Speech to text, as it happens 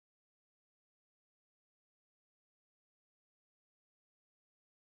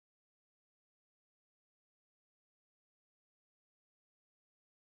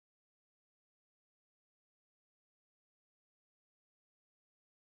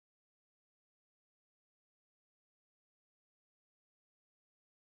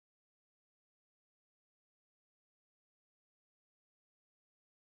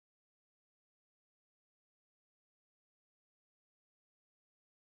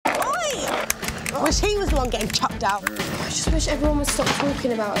Wish he was the one getting chucked out. I just wish everyone would stop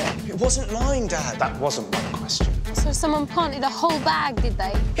talking about it. It wasn't mine, Dad. That wasn't my question. So someone planted a whole bag, did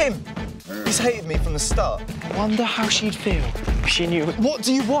they? Him. He's hated me from the start. I wonder how she'd feel if she knew. What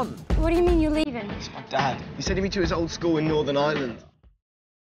do you want? What do you mean you're leaving? It's my dad. He's sending me to his old school in Northern Ireland.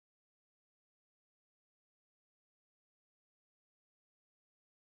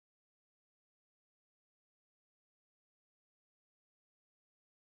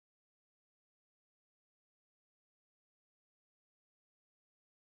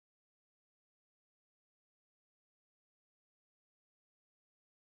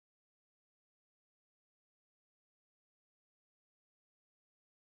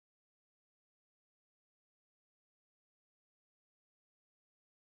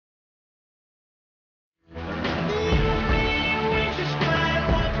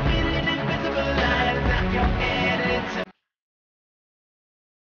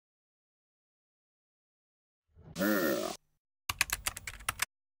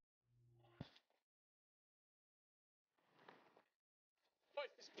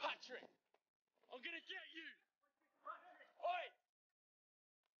 It's Patrick! I'm gonna get you! Oi!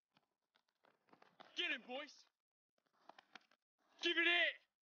 Get him, boys! Give it here!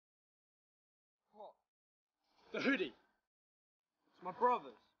 What? The hoodie. It's my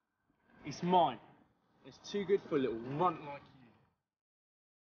brother's. It's mine. It's too good for a little runt like you.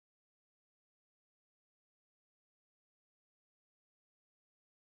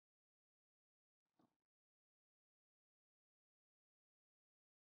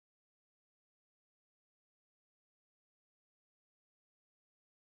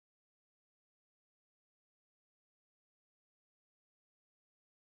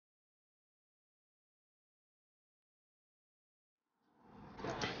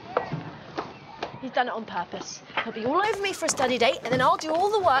 He's done it on purpose. He'll be all over me for a study date, and then I'll do all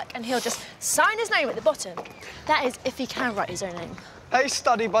the work, and he'll just sign his name at the bottom. That is, if he can write his own name. Hey,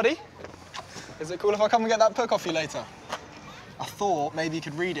 study buddy. Is it cool if I come and get that book off you later? I thought maybe you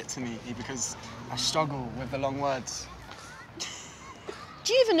could read it to me, because I struggle with the long words.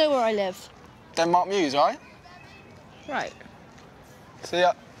 Do you even know where I live? Denmark Mews, right? Right. See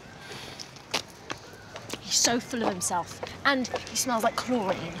ya. He's so full of himself, and he smells like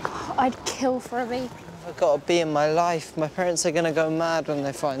chlorine. I'd kill for a bee. I've got a bee in my life. My parents are gonna go mad when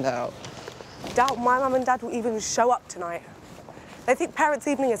they find out. Doubt my mum and dad will even show up tonight. They think parents'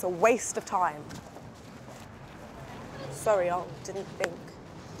 evening is a waste of time. Sorry, I didn't think.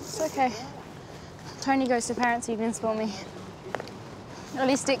 It's okay. Tony goes to parents' evenings for me. At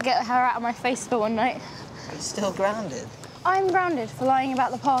least it get her out of my face for one night. You're still grounded. I'm grounded for lying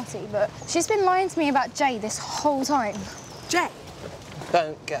about the party, but she's been lying to me about Jay this whole time. Jay?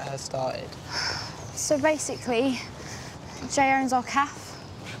 Don't get her started. So basically, Jay owns our cafe.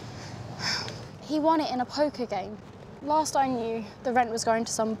 He won it in a poker game. Last I knew, the rent was going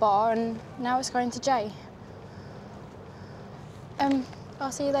to some bar, and now it's going to Jay.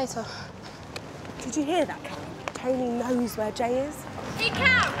 I'll see you later. Did you hear that, Cam? Tony knows where Jay is. Hey,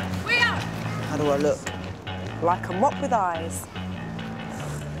 Cam! We out! How do I look? Like a mop with eyes.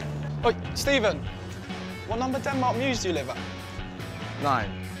 Oi, Stephen. What number Denmark Mews do you live at? 9.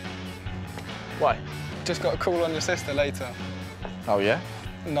 Why? Just got a call on your sister later. Oh, yeah?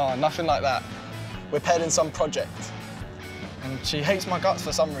 No, nothing like that. We're paired in some project. And she hates my guts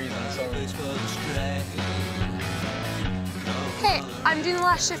for some reason, so... Hey, I'm doing the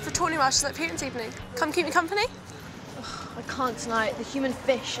last shift for Tony Welsh at parents' evening. Come keep me company? I can't tonight. The human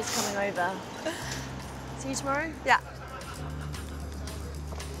fish is coming over. See you tomorrow? Yeah.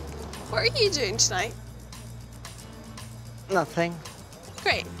 What are you doing tonight? Nothing.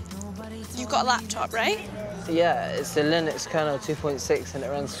 Great. You've got a laptop, right? Yeah, it's a Linux kernel 2.6 and it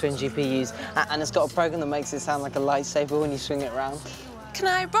runs 20 GPUs. And it's got a program that makes it sound like a lightsaber when you swing it around. Can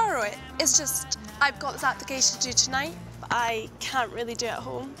I borrow it? It's just, I've got this application to do tonight, but I can't really do it at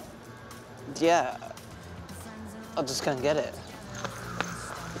home. Yeah. I'll just go and get it.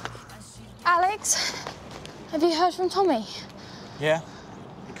 Alex, have you heard from Tommy? Yeah?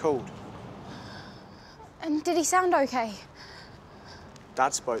 He called. And did he sound okay?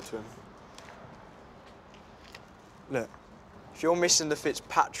 Dad spoke to him. Look, if you're missing the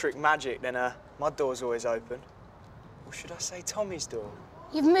Fitzpatrick magic, then my door's always open. Or should I say Tommy's door?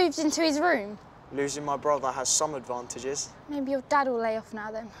 You've moved into his room? Losing my brother has some advantages. Maybe your dad will lay off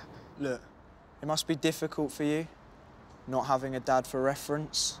now then. Look, it must be difficult for you, not having a dad for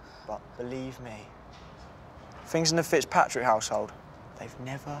reference, but believe me, things in the Fitzpatrick household, they've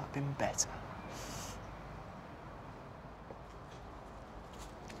never been better.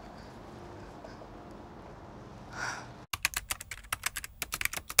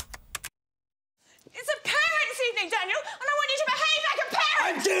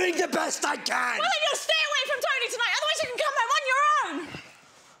 doing the best I can! Well, then you'll stay away from Tony tonight, otherwise you can come home on your own!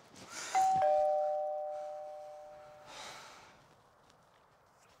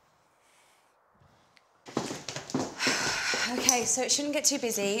 OK, so it shouldn't get too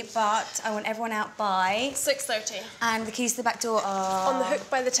busy, but I want everyone out by... 6:30. And the keys to the back door are... On the hook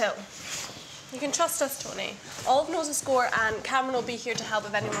by the till. You can trust us, Tony. Olive knows the score, and Cameron will be here to help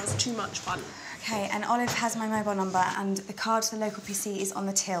if anyone's too much fun. OK, and Olive has my mobile number, and the card to the local PC is on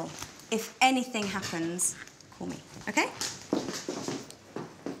the till. If anything happens, call me, OK?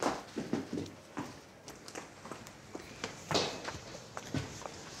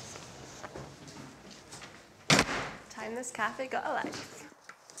 Time this cafe got a life.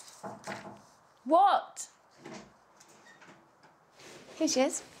 What? Here she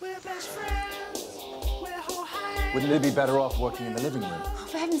is. Wouldn't it be better off working in the living room? Oh,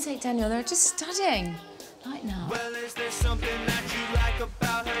 for heaven's sake, Daniel, they're just studying. Right now. Well, is there something that you like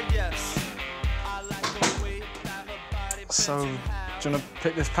about her? Yes. I like the way that her body... So, do you want to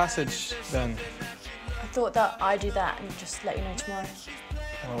pick this passage, then? I thought that I'd do that and just let you know tomorrow.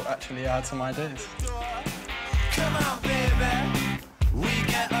 Well, actually, I had some ideas. Come on, baby. We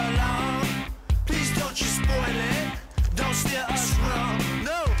get along. Please don't you spoil it. Don't steer us wrong.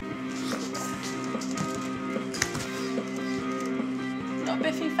 No. Not a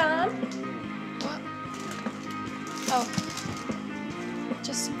Biffy fan? What? Oh.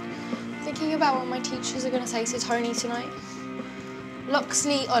 Just thinking about what my teachers are going to say to Tony tonight.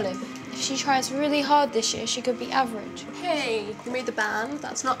 Loxley Olive. If she tries really hard this year, she could be average. Hey, you made the band.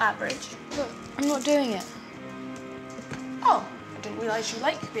 That's not average. But I'm not doing it. Oh, I didn't realise you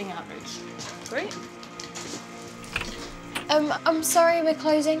like being average. Great. I'm sorry we're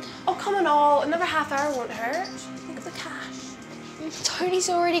closing. Oh, come on, all. Another half hour won't hurt. Think of the cash. Tony's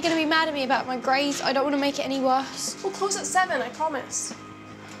already going to be mad at me about my grades. I don't want to make it any worse. We'll close at 7, I promise.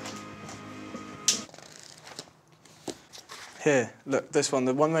 Here, look, this one,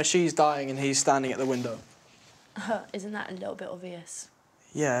 the one where she's dying and he's standing at the window. Isn't that a little bit obvious?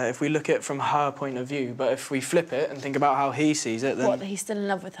 Yeah, if we look at it from her point of view, but if we flip it and think about how he sees it, then... What, that he's still in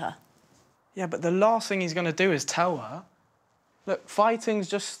love with her? Yeah, but the last thing he's going to do is tell her. Look, fighting's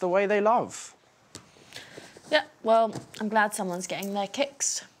just the way they love. Yeah, well, I'm glad someone's getting their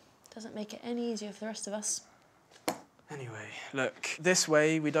kicks. Doesn't make it any easier for the rest of us. Anyway, look, this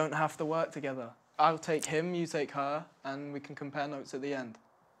way we don't have to work together. I'll take him, you take her, and we can compare notes at the end.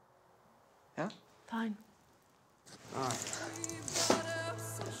 Yeah? Fine. All right.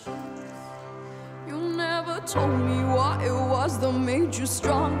 You never told me what it was that made you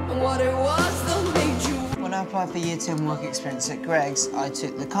strong and what it was that made you... When I applied for Year 10 work experience at Greggs, I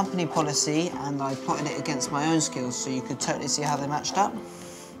took the company policy and I plotted it against my own skills so you could totally see how they matched up.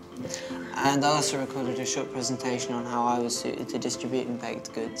 And I also recorded a short presentation on how I was suited to distributing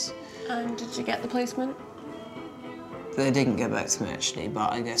baked goods. And did you get the placement? They didn't get back to me, actually,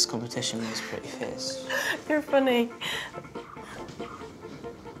 but I guess competition was pretty fierce. You're funny.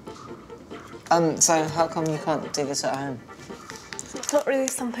 So how come you can't do this at home? It's not really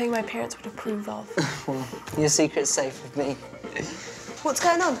something my parents would approve of. Well, your secret's safe with me. What's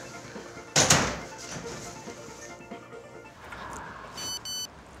going on?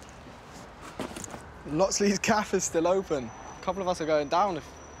 Loxley's cafe is still open. A couple of us are going down if...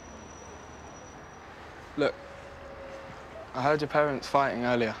 Look, I heard your parents fighting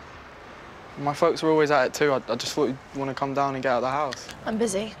earlier. My folks were always at it too. I just thought you'd want to come down and get out of the house. I'm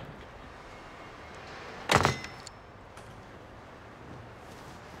busy.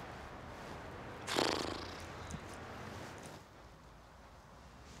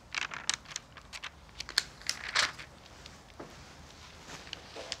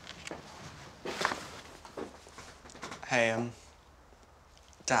 Hey,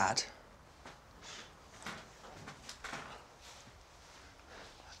 Dad.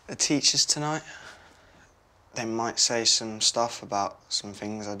 The teachers tonight, they might say some stuff about some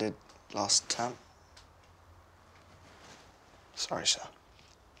things I did last term. Sorry, sir.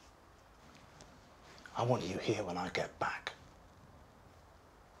 I want you here when I get back.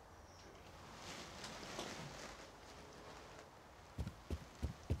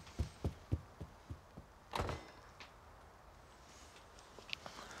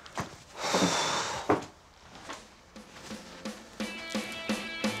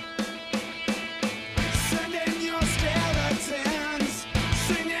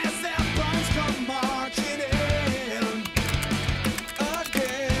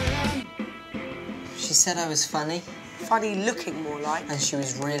 She said I was funny. Funny looking, more like. And she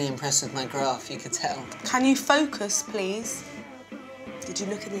was really impressed with my graph, you could tell. Can you focus, please? Did you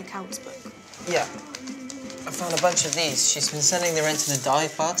look in the accounts book? Yeah. I found a bunch of these. She's been selling the rent in a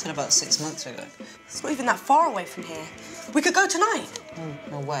dive bar till about 6 months ago. It's not even that far away from here. We could go tonight.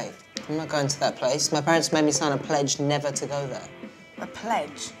 No way. I'm not going to that place. My parents made me sign a pledge never to go there. A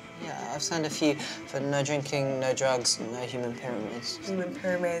pledge? Yeah, I've signed a few for no drinking, no drugs, no human pyramids. Human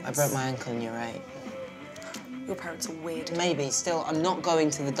pyramids? I broke my ankle in year 8. Your parents are weird. Maybe. Still, I'm not going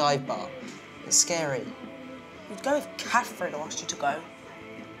to the dive bar. It's scary. You'd go if Catherine asked you to go.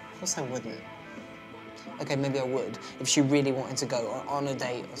 Of course I wouldn't. OK, maybe I would, if she really wanted to go on a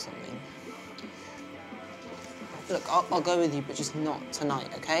date or something. Look, I'll go with you, but just not tonight,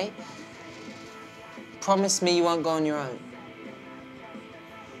 OK? Promise me you won't go on your own.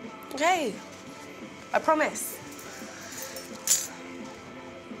 OK. I promise.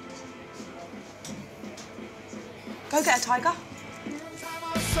 Go get a tiger.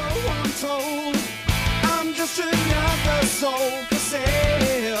 So untold, I'm just another soul for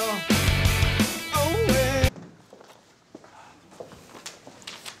sale. Oh, well.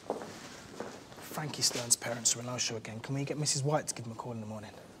 Frankie Stern's parents are in our show again. Can we get Mrs. White to give them a call in the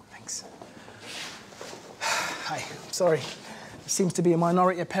morning? Thanks. Hi, sorry. There seems to be a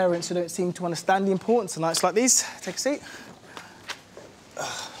minority of parents who don't seem to understand the importance of nights like these. Take a seat.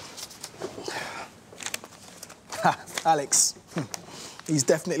 Alex. He's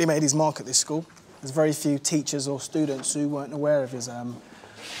definitely made his mark at this school. There's very few teachers or students who weren't aware of his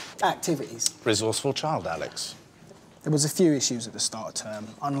activities. Resourceful child, Alex. There was a few issues at the start of term,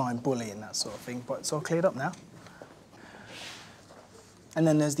 online bullying, that sort of thing, but it's all cleared up now. And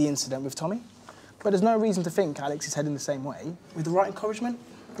then there's the incident with Tommy. But there's no reason to think Alex is heading the same way. With the right encouragement,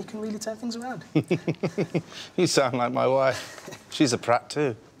 he can really turn things around. You sound like my wife. She's a prat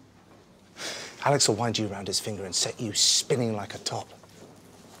too. Alex will wind you around his finger and set you spinning like a top.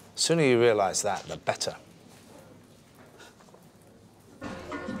 The sooner you realise that, the better.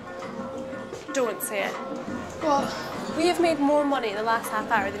 Don't say it. What? We have made more money in the last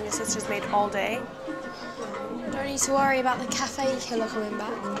half hour than your sister's made all day. Don't need to worry about the cafe killer coming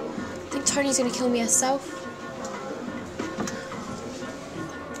back. I think Tony's going to kill me herself.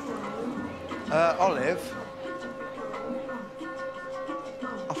 Olive,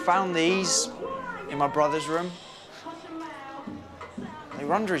 I found these in my brother's room. They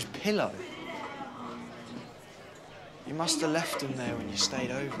were under his pillow. You must have left them there when you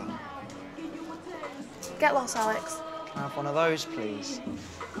stayed over. Get lost, Alex. Can I have one of those, please?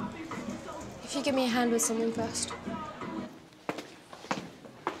 If you give me a hand with something first.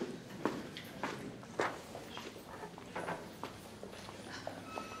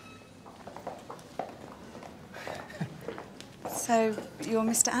 So, you're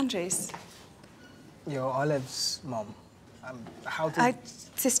Mr. Andrews? You're Olive's mum. How did...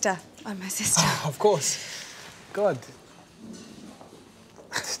 Sister. I'm her sister. Oh, of course. God.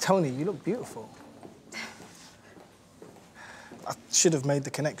 Tony, you look beautiful. I should have made the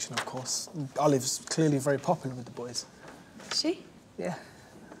connection, of course. Olive's clearly very popular with the boys. She? Yeah.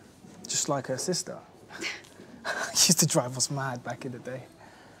 Just like her sister. Used to drive us mad back in the day.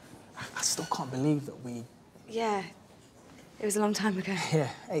 I still can't believe that we... Yeah. It was a long time ago. Yeah,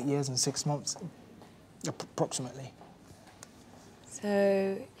 8 years and 6 months. Approximately.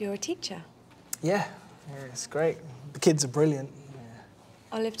 So, you're a teacher? Yeah. Yeah, it's great. The kids are brilliant.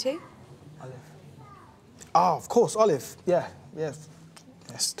 Yeah. Olive too? Olive. Oh, of course, Olive. Yeah, yeah.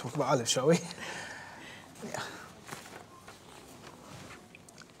 Let's talk about Olive, shall we? Yeah.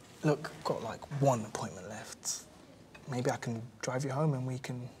 Look, I've got like one appointment left. Maybe I can drive you home and we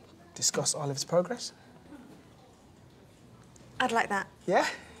can discuss Olive's progress? I'd like that. Yeah?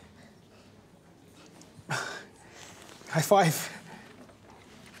 High five.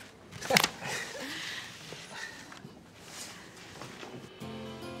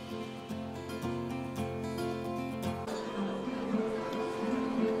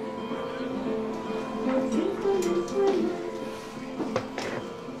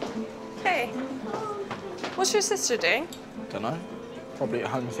 Hey, what's your sister doing? Dunno. Probably at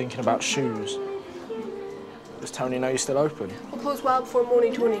home thinking about shoes. Does Tony know you're still open? We'll close well before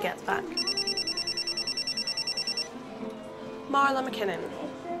morning Tony gets back. Marla McKinnon,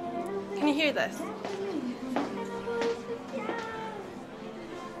 can you hear this?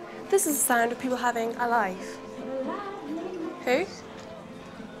 This is the sound of people having a life. Who?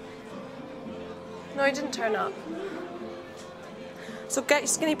 No, he didn't turn up. So get your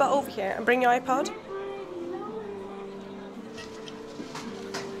skinny butt over here and bring your iPod.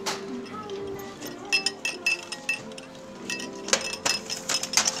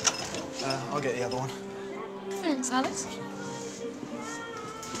 I'll get the other one. Thanks, Alex.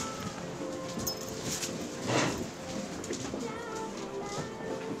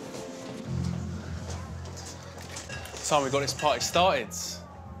 time we got this party started.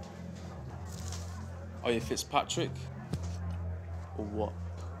 Are you Fitzpatrick? Or what?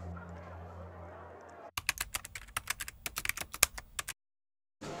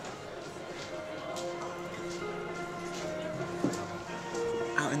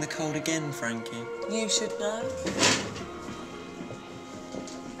 Out in the cold again, Frankie. You should know.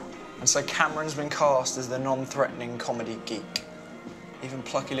 And so Cameron's been cast as the non-threatening comedy geek. Even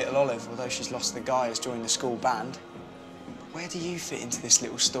plucky little Olive, although she's lost the guy, has joined the school band. But where do you fit into this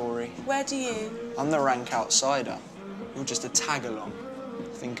little story? Where do you? I'm the rank outsider. You're just a tag-along.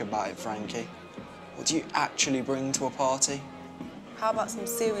 Think about it, Frankie. What do you actually bring to a party? How about some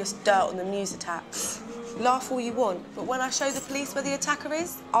serious dirt on the news attacks? Laugh all you want, but when I show the police where the attacker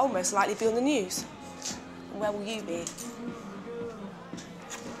is, I'll most likely be on the news. And where will you be?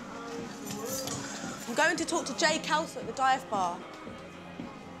 I'm going to talk to Jay Kelso at the dive bar.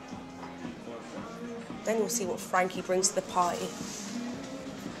 Then you'll see what Frankie brings to the party.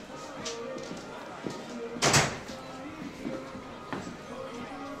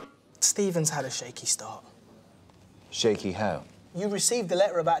 Stephen's had a shaky start. Shaky how? You received a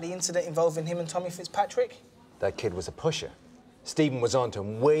letter about the incident involving him and Tommy Fitzpatrick? That kid was a pusher. Stephen was on to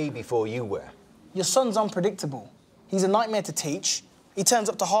him way before you were. Your son's unpredictable. He's a nightmare to teach. He turns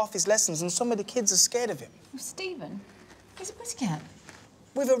up to half his lessons and some of the kids are scared of him. Stephen? He's a pussycat.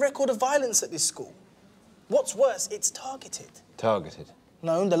 With a record of violence at this school. What's worse, it's targeted. Targeted?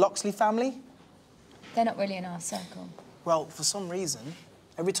 Known the Loxley family? They're not really in our circle. Well, for some reason,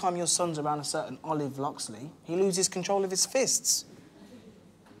 every time your son's around a certain Olive Loxley, he loses control of his fists.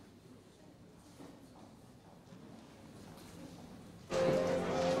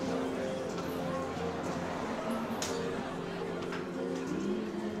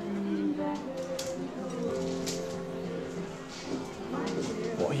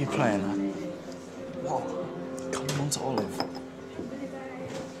 What are you playing at? What? Coming on to Olive.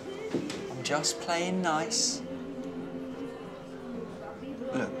 I'm just playing nice.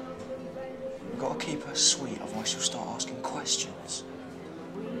 Look, we've got to keep her sweet, otherwise she'll start asking questions.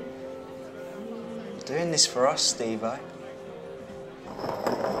 You're doing this for us, Steve-o.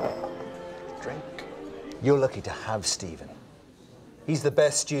 Drink. You're lucky to have Stephen. He's the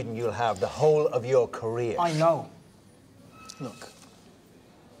best student you'll have the whole of your career. I know. Look,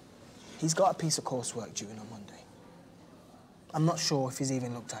 he's got a piece of coursework due in on Monday. I'm not sure if he's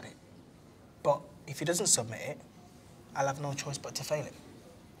even looked at it. But if he doesn't submit it, I'll have no choice but to fail him.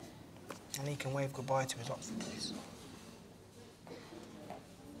 And he can wave goodbye to his Oxford place.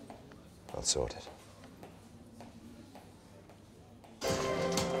 I'll sort it.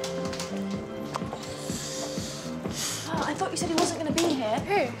 Oh, I thought you said he wasn't going to be here.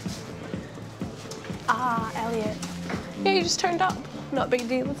 Who? Ah, Elliot. Yeah, you just turned up. Not a big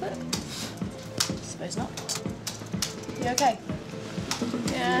deal, is it? Suppose not. You okay?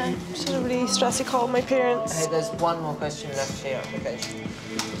 Yeah, just had a really stressy call with my parents. Hey, there's one more question left for your application.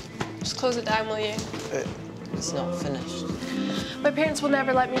 Just close it down, will you? It's not finished. My parents will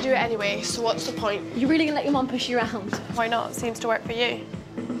never let me do it anyway, so what's the point? You really gonna let your mum push you around? Why not? It seems to work for you.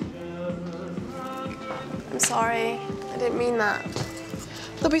 I'm sorry. I didn't mean that.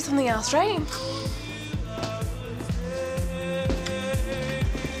 There'll be something else, right?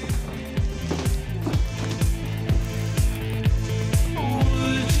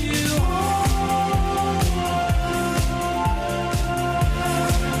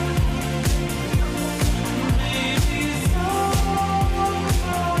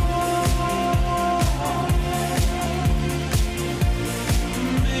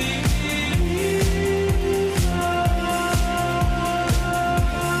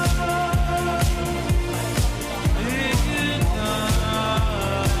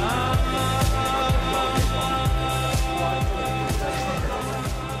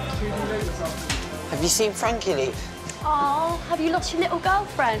 Have you seen Frankie leave? Oh, have you lost your little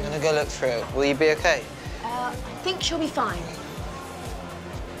girlfriend? I'm gonna go look through it. Will you be okay? I think she'll be fine.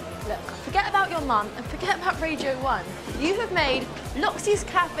 Look, forget about your mum and forget about Radio 1. You have made Loxley's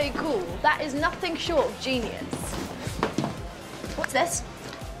Cafe cool. That is nothing short of genius. What's this?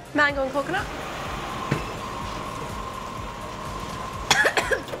 Mango and coconut.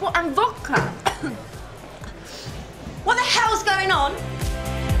 What, and vodka? What the hell's going on?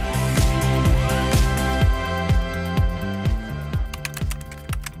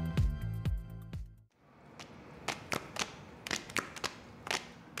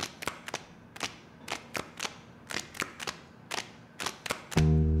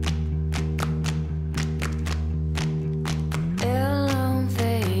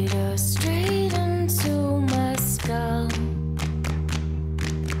 Elevator straight into my skull.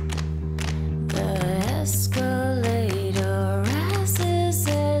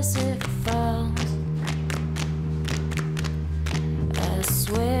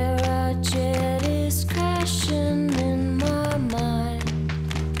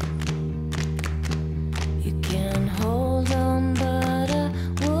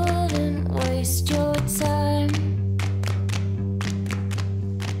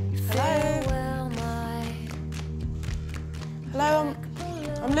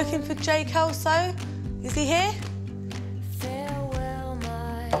 looking for Jay Kelso? Is he here? Farewell,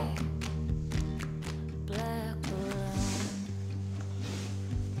 my black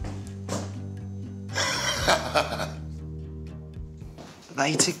Are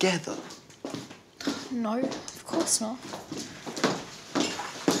they together? No, of course not.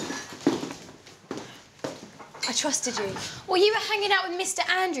 I trusted you. Well, you were hanging out with Mr.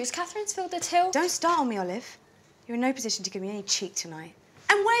 Andrews. Catherine's filled the till. Don't start on me, Olive. You're in no position to give me any cheek tonight.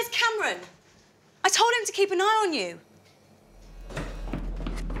 And where's Cameron? I told him to keep an eye on you.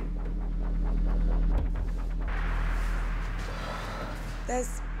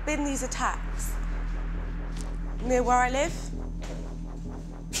 There's been these attacks near where I live.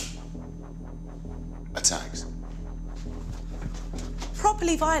 Attacks?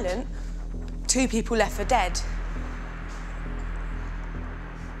 Properly violent. 2 people left for dead.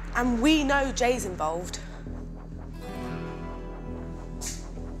 And we know Jay's involved.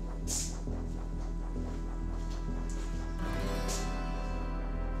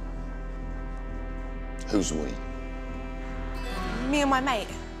 Who's we? Me and my mate.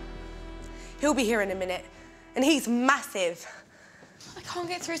 He'll be here in a minute. And he's massive. I can't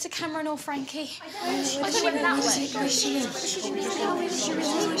get through to Cameron or Frankie. I don't even that way.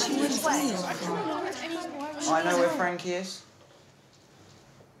 I know where Frankie is.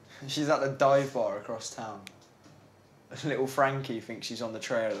 She's at the dive bar across town. Little Frankie thinks she's on the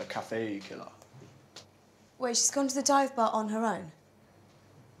trail of the cafe killer. Wait, she's gone to the dive bar on her own?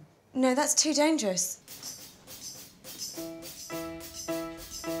 No, that's too dangerous.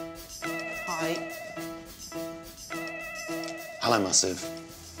 Hi. Hello, Massive.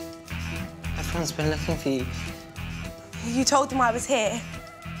 Everyone's been looking for you. You told them I was here.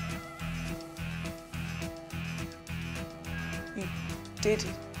 You did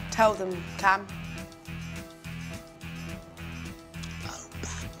tell them, Cam.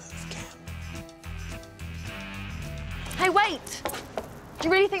 Hey, wait! Do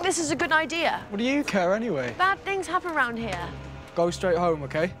you really think this is a good idea? What do you care anyway? Bad things happen around here. Go straight home,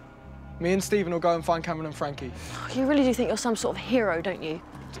 OK? Me and Stephen will go and find Cameron and Frankie. You really do think you're some sort of hero, don't you?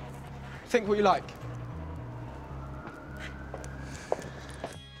 Think what you like.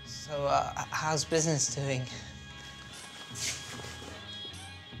 So, how's business doing?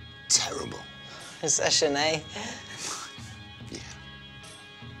 Terrible. Recession, eh? Yeah.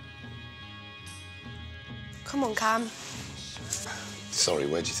 Come on, Cam. Sorry,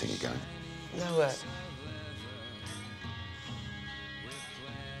 where do you think you're going? Nowhere.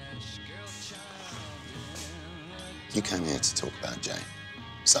 You came here to talk about Jay.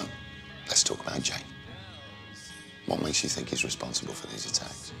 So, let's talk about Jay. What makes you think he's responsible for these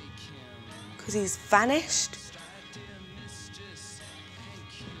attacks? Because he's vanished.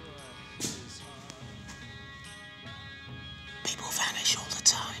 People vanish all the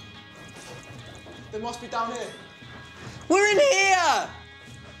time. They must be down here. We're in here!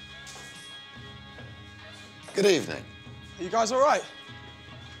 Good evening. Are you guys all right?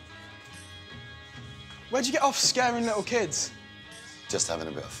 Where'd you get off scaring little kids? Just having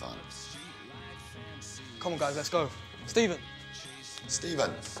a bit of fun. Come on, guys, let's go. Stephen.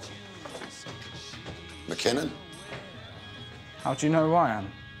 Stephen. McKinnon. How do you know who I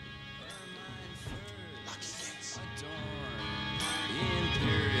am?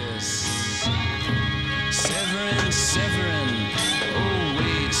 Severin, Severin, oh,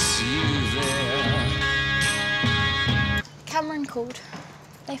 waits you there. Cameron called.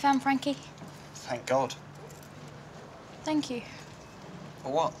 They found Frankie. Thank God. Thank you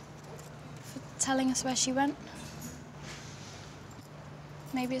For what? for telling us where she went.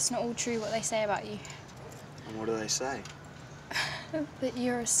 Maybe it's not all true what they say about you. And what do they say? That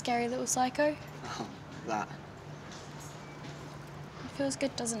you're a scary little psycho. Oh, that. It feels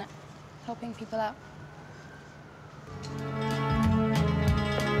good, doesn't it? Helping people out.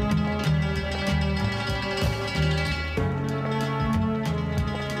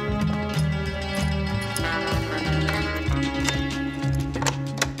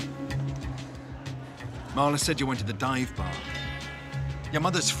 Marla said you went to the dive bar. Your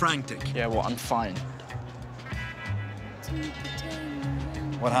mother's frantic. Yeah, well, I'm fine.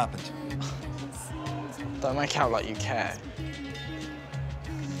 What happened? Don't make out like you care. You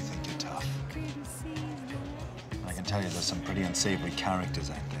think you're tough. I can tell you there's some pretty unsavory characters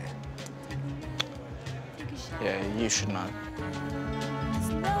out there. Yeah, you should know.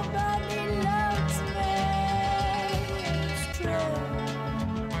 Nobody loves me, it's true.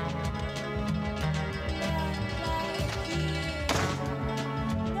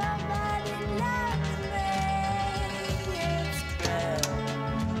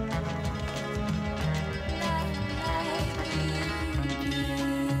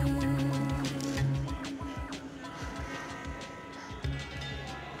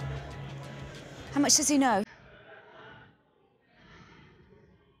 How much does he know?